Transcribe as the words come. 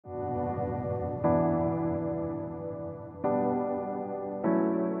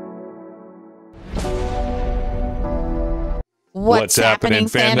What's happening,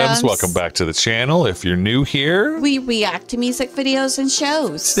 fandoms? Welcome back to the channel. If you're new here, we react to music videos and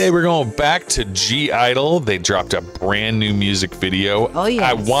shows. Today we're going back to I-DLE. They dropped a brand new music video. Oh, yes.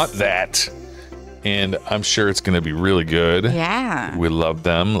 I want that. And I'm sure it's going to be really good. Yeah. We love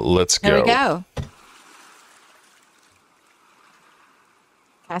them. Let's go. Here we go.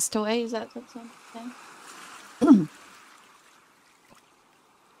 Castaway, is that something? Oh.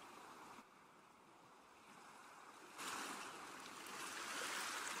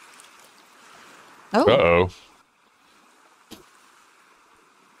 Uh-oh.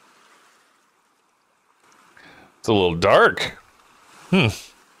 It's a little dark.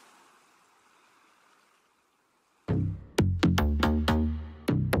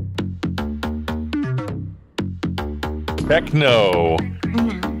 Techno.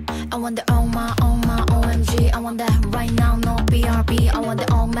 I want the oh my OMG. I want that right now, no BRB. I want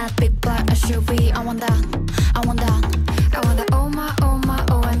the all matte big black SUV. I want that, I want that. I want the oh my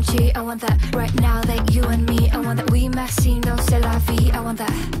OMG. I want that right now, that you and me. I want that we maxine, no c'est la vie. I want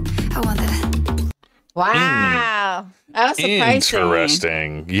that, I want that. Wow. That was surprising.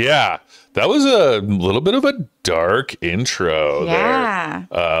 Interesting. Yeah. That was a little bit of a dark intro there.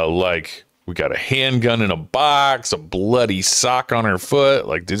 Like, we got a handgun in a box, a bloody sock on her foot.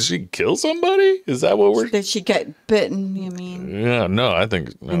 Like, did she kill somebody? Is that what we're... Did she get bitten, you mean? Yeah, no, I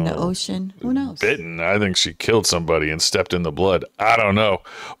think... No. In the ocean? Who knows? Bitten. I think she killed somebody and stepped in the blood. I don't know.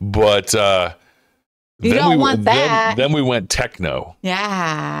 But you don't want that. Then we went techno.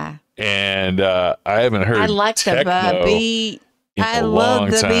 Yeah. And I haven't heard I like the beat. I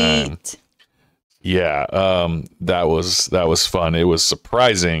love the beat. Yeah, that was fun. It was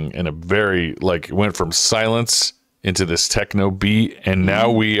surprising and a very, like, it went from silence into this techno beat, and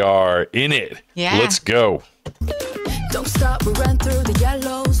now we are in it. Yeah. Let's go. Don't stop, we run through the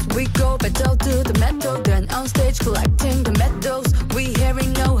yellows. We go battle to the metal, then on stage collecting the medals. We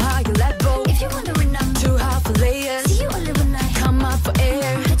hearing no higher level. If you wanna run up to half a layer, see you only one night. Come up for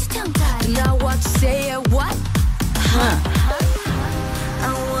air. Get your tongue tied. Do not what you say, what? I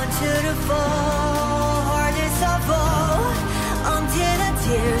want you to fall, hardest of all, until the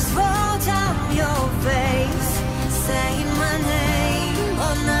tears roll down your face. Say my name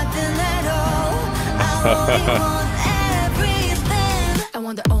or nothing at all. I only want everything. I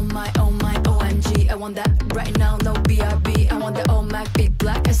want the oh my OMG. I want that right now, no BRB. I want the all Mac big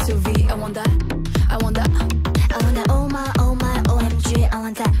black SUV. I want that, I want that. I want that oh my OMG. I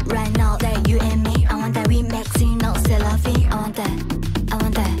want that right now, that you and me. I want that we maxing, no c'est la vie. I want that.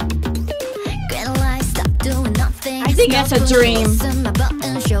 I think that's a dream.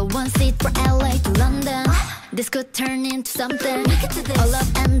 This could turn into something. All up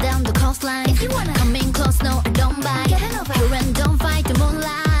and down the coastline. If you wanna come in close, no, I don't bite. Here and don't fight the moonlight.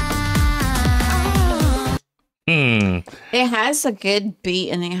 It has a good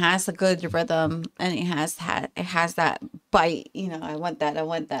beat and it has a good rhythm and it has that bite. You know, I want that. I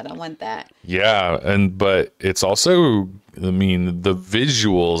want that. I want that. Yeah, but it's also, I mean, the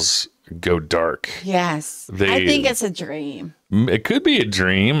visuals go dark. Yes. I think it's a dream. It could be a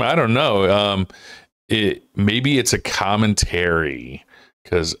dream. I don't know. Maybe it's a commentary,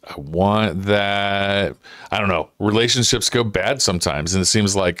 because I want that. I don't know. Relationships go bad sometimes, and it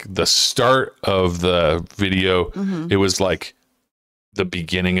seems like the start of the video, it was like the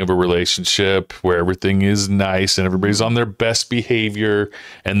beginning of a relationship where everything is nice and everybody's on their best behavior,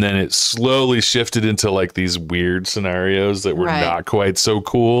 and then it slowly shifted into like these weird scenarios that were not quite so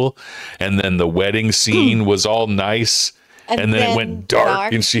cool, and then the wedding scene was all nice, and then it went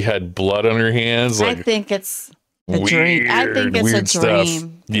dark and she had blood on her hands. Like, I think it's a dream. I think it's a dream. Stuff.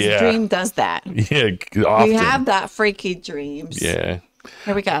 Yeah. A dream does that. Yeah, often. We have that freaky dreams. Yeah.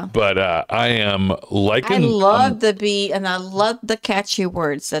 Here we go. But I am liking. I love the beat and I love the catchy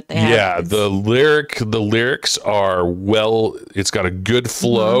words that they have. Yeah, the lyrics are well. It's got a good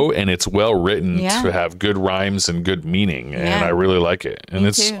flow and it's well written to have good rhymes and good meaning, and I really like it. And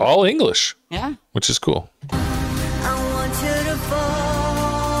it's all English. Yeah, which is cool. I want you to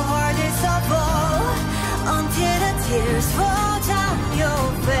fall, hardest of all, until the tears fall down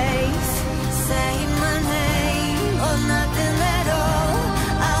your face. Say my name or nothing at all.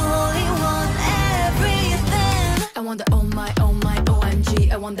 I want the oh my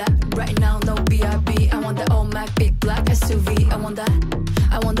OMG. I want that right now, no BRB. I want the all Mac big black SUV. I want that,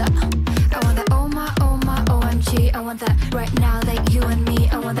 I want that. I want the oh my OMG. I want that right now, that you and me.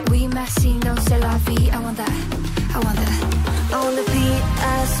 I want that we maxine, no c'est la vie. I want that, I want that. I want the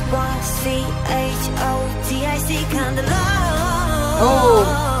PSYCHOTIC kind of love.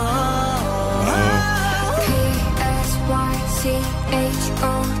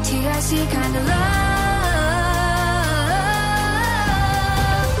 PSYCHOTIC kind of love.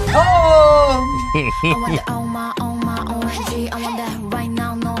 Oh, I want that on my OMG. I want that right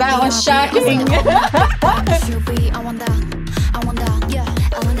now. No, that was shocking. should be. I want that. Yeah.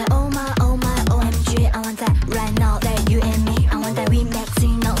 I want that on my OMG. I want that right now. That you and me. I want that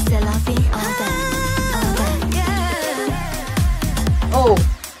remixing. No, c'est la vie. I want that. Oh.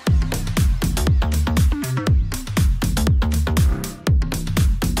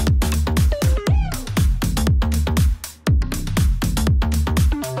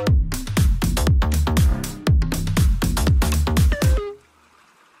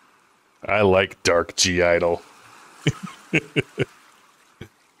 I like Dark G-Idle.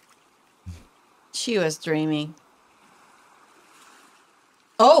 She was dreaming.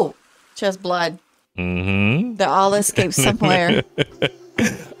 Oh, just blood. Mm-hmm. They all escaped somewhere.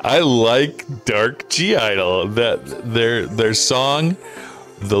 I like Dark G-Idle. That their song,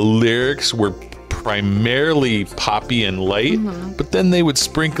 the lyrics were primarily poppy and light, but then they would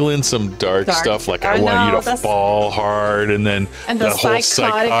sprinkle in some dark stuff like I want you to fall hard, and then the whole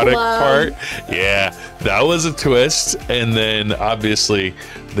psychotic part. Yeah, that was a twist. And then obviously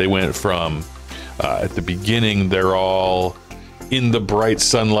they went from at the beginning they're all in the bright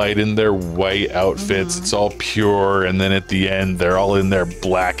sunlight in their white outfits, it's all pure, and then at the end they're all in their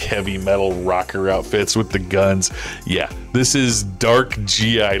black heavy metal rocker outfits with the guns. Yeah, this is Dark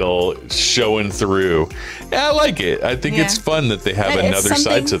G-Idle showing through. Yeah, I like it. I think it's fun that they have another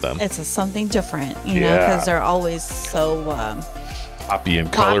side to them. It's something different, you know, because they're always so poppy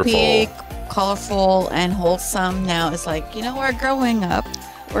and colorful and wholesome. Now it's like, you know, we're growing up.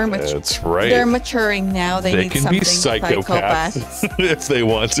 That's right. They're maturing now. They need can be psychopaths if they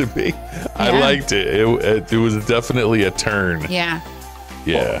want to be. I liked it. It was definitely a turn. Yeah.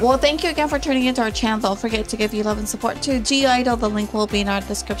 Yeah. Well, thank you again for tuning into our channel. Don't forget to give your love and support to G-Idle. The link will be in our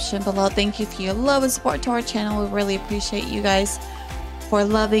description below. Thank you for your love and support to our channel. We really appreciate you guys for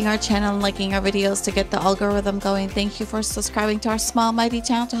loving our channel and liking our videos to get the algorithm going. Thank you for subscribing to our small mighty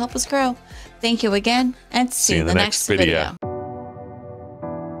channel to help us grow. Thank you again, and see you in the next video.